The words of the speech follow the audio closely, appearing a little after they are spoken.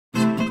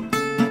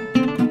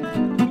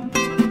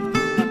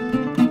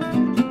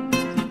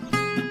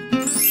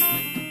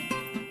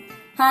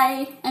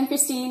Hi, I'm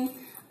Kristine.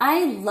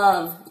 I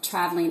love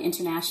traveling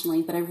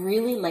internationally, but I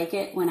really like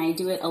it when I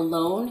do it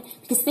alone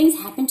because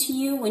things happen to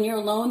you when you're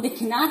alone that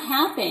cannot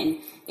happen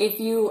if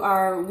you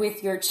are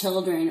with your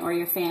children or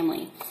your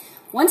family.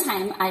 One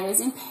time I was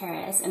in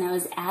Paris and I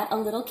was at a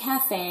little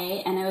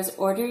cafe and I was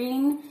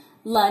ordering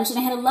lunch and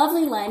I had a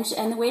lovely lunch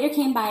and the waiter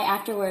came by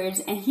afterwards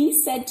and he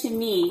said to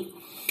me,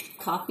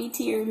 "Coffee,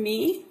 tea, or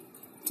me?"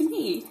 To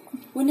me.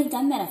 Wouldn't have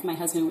done that if my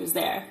husband was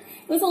there.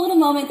 It was a little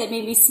moment that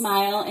made me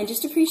smile and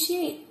just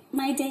appreciate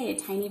my day a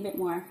tiny bit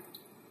more.